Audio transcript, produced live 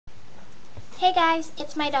Hey guys,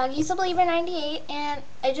 it's my dog, He's a Believer 98, and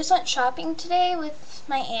I just went shopping today with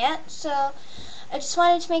my aunt, so I just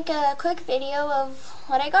wanted to make a quick video of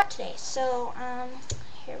what I got today. So,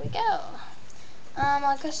 here we go.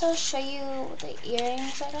 I guess I'll show you the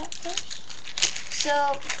earrings I got first.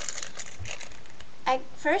 So,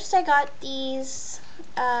 first I got these,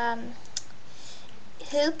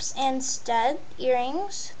 hoops and stud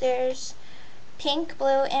earrings. There's pink,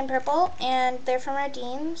 blue, and purple, and they're from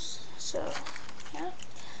Dean's. So,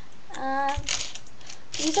 yeah.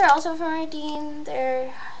 These are also from Dean.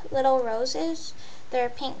 They're little roses. They're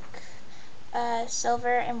pink,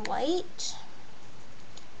 silver, and white.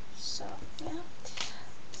 So, yeah.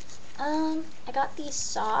 I got these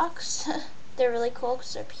socks. They're really cool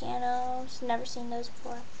because they're pianos. Never seen those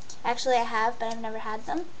before. Actually, I have, but I've never had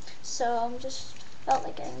them. So, I just felt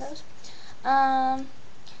like getting those. I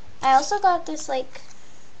also got this, like,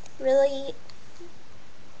 really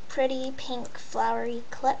pretty pink flowery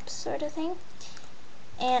clip sort of thing,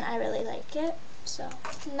 and I really like it. So,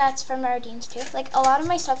 and that's from Dean's too. Like, a lot of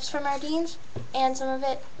my stuff's from Dean's, and some of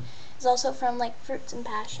it is also from like Fruits and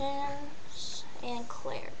Passions and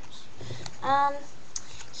Claire's.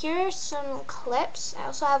 Here are some clips. I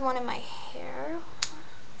also have one in my hair.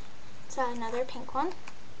 It's another pink one.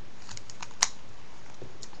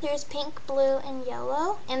 There's pink, blue, and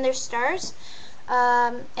yellow, and there's stars,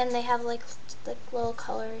 and they have like little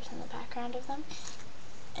colors in the background of them,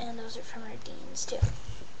 and those are from Dean's too.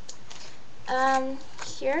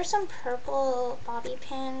 Here are some purple bobby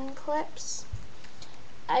pin clips.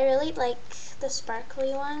 I really like the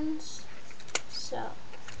sparkly ones, so.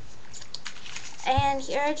 And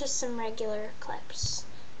here are just some regular clips.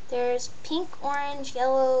 There's pink, orange,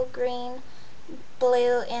 yellow, green,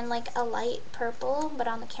 blue, and like a light purple, but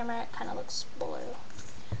on the camera it kind of looks blue.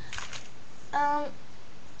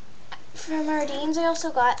 From Dean's, I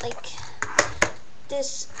also got like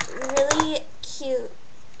this really cute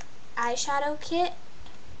eyeshadow kit,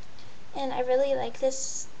 and I really like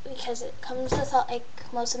this because it comes with like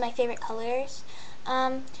most of my favorite colors.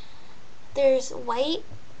 There's white,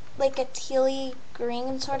 like a tealy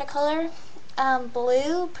green sort of color,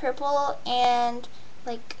 blue, purple, and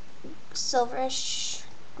like silverish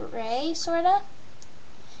gray sorta,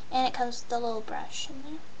 and it comes with a little brush in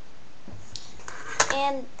there.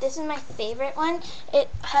 And this is my favorite one. It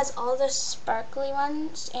has all the sparkly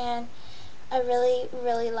ones, and I really,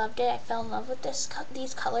 really loved it. I fell in love with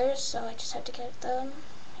these colors, so I just had to get them.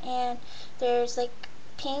 And there's like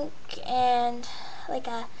pink and like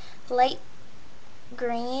a light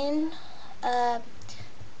green, a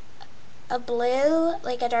blue,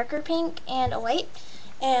 like a darker pink, and a white.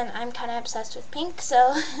 And I'm kind of obsessed with pink,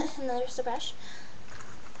 so and then there's the brush.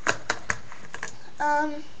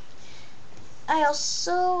 I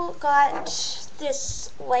also got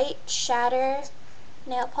this white shatter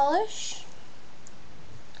nail polish.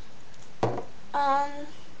 I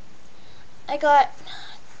got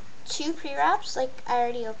 2 pre-wraps, like I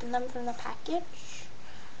already opened them from the package.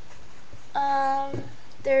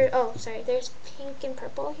 There's pink and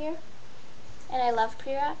purple here, and I love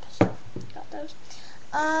pre-wraps, so got those.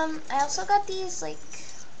 I also got these like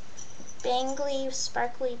bangly,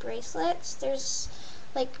 sparkly bracelets. There's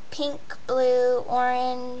like pink, blue,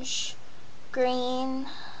 orange, green,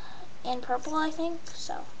 and purple, I think.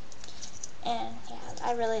 So, and yeah,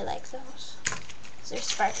 I really like those. They're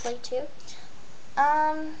sparkly too.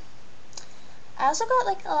 I also got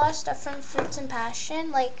like a lot of stuff from Fruits and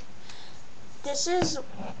Passion. Like, this is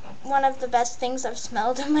one of the best things I've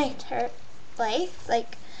smelled in my entire life.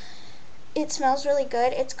 Like, it smells really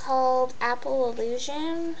good. It's called Apple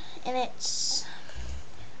Illusion, and it's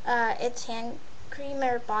hand cream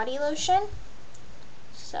or body lotion.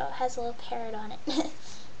 So it has a little parrot on it. It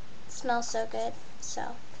smells so good. So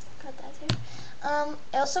got that too.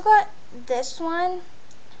 I also got this one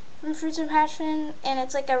from Fruits and Passion, and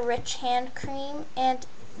it's like a rich hand cream, and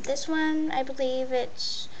this one I believe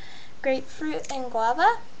it's grapefruit and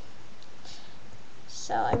guava.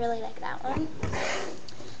 So I really like that one.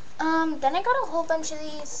 Then I got a whole bunch of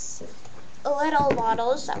these little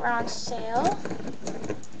bottles that were on sale.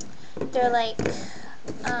 They're like,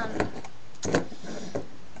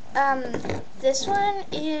 this one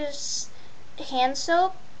is hand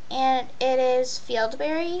soap, and it is field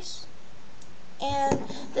berries. And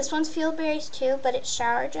this one's field berries too, but it's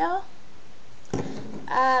shower gel.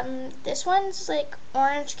 This one's like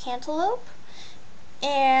orange cantaloupe,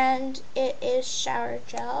 and it is shower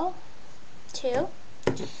gel too.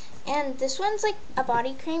 And this one's like a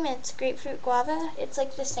body cream, and it's grapefruit guava. It's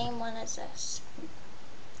like the same one as this.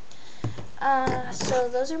 So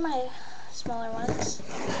those are my smaller ones.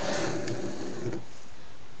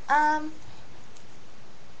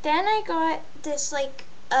 Then I got this like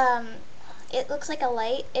it looks like a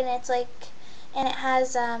light, and it's like, and it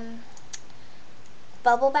has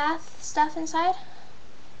bubble bath stuff inside,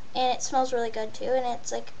 and it smells really good too, and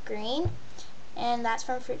it's like green, and that's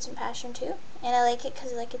from Fruits and Passion too, and I like it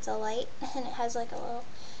because like it's a light and it has like a little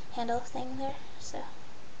handle thing there. So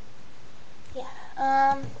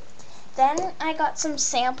yeah. Then I got some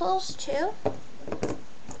samples too.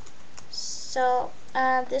 So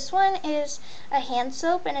this one is a hand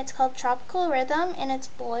soap, and it's called Tropical Rhythm, and it's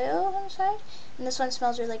blue inside, and this one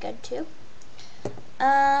smells really good too.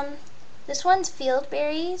 This one's Field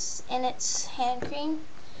Berries, and it's hand cream.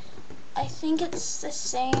 I think it's the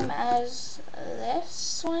same as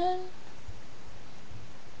this one,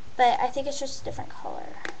 but I think it's just a different color.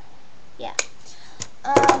 Yeah.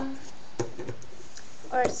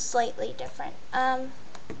 Or slightly different.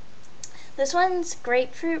 This one's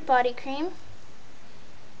Grapefruit Body Cream.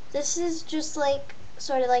 This is just like,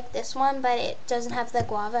 sort of like this one, but it doesn't have the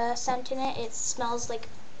guava scent in it. It smells like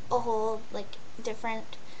a whole, like,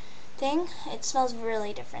 different thing. It smells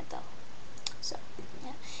really different though. So,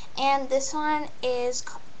 yeah. And this one is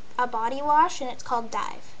a body wash, and it's called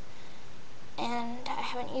Dive. And I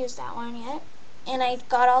haven't used that one yet. And I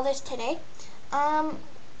got all this today.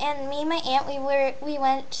 And me and my aunt, we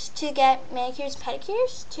went to get manicures,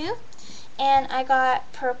 pedicures too. And I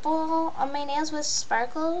got purple on my nails with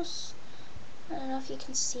sparkles. I don't know if you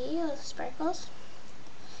can see those sparkles.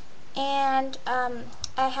 And I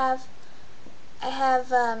have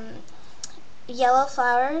yellow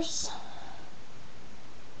flowers.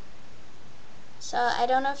 So I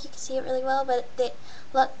don't know if you can see it really well, but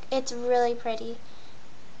look, it's really pretty.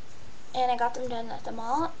 And I got them done at the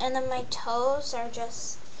mall. And then my toes are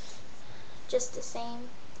just the same.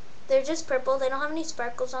 They're just purple. They don't have any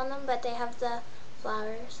sparkles on them, but they have the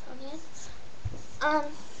flowers on the end.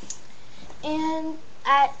 And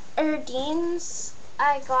at Erdine's,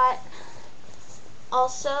 I got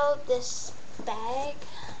also this bag,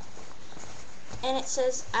 and it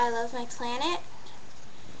says I love my planet,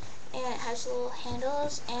 and it has little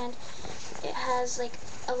handles, and it has like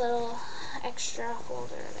a little extra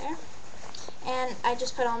holder there, and I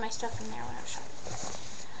just put all my stuff in there when I was shopping.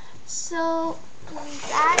 So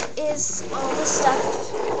that is all the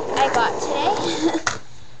stuff I got today.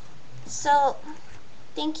 So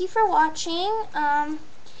thank you for watching, and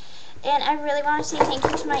I really want to say thank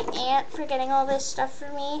you to my aunt for getting all this stuff for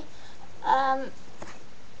me. I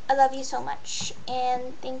love you so much,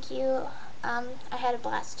 and thank you. I had a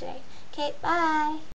blast today. Okay, bye.